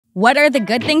What are the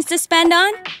good things to spend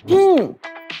on?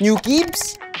 New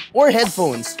keeps or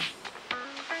headphones?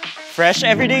 Fresh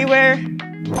everyday wear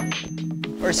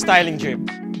or styling trip?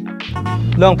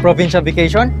 Long provincial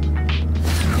vacation?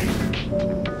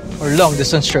 Or long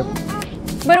distance trip?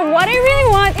 But what I really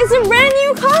want is a brand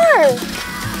new car!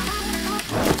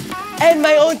 And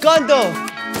my own condo!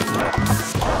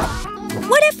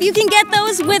 What if you can get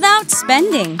those without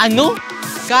spending? Ano?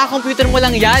 Kaka-computer mo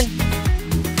lang yan.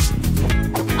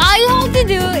 All you have to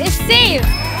do is save!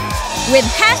 With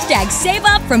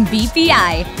 #SaveUp from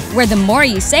BPI, where the more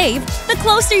you save, the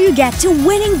closer you get to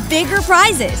winning bigger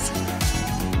prizes.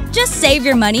 Just save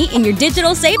your money in your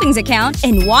digital savings account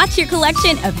and watch your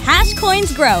collection of hash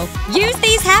coins grow. Use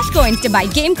these hash coins to buy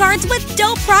game cards with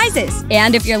dope prizes.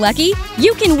 And if you're lucky,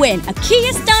 you can win a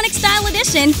Kia Stonic Style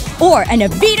Edition or an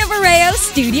Avida Vireo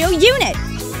Studio unit.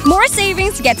 More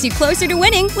savings gets you closer to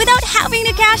winning without having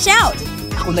to cash out.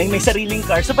 Ako na yung may sariling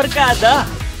car sa barkada.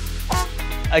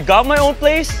 I got my own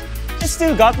place and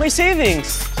still got my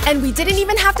savings. And we didn't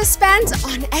even have to spend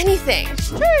on anything.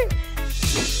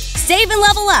 Save and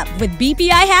level up with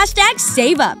BPI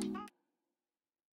 #SaveUp.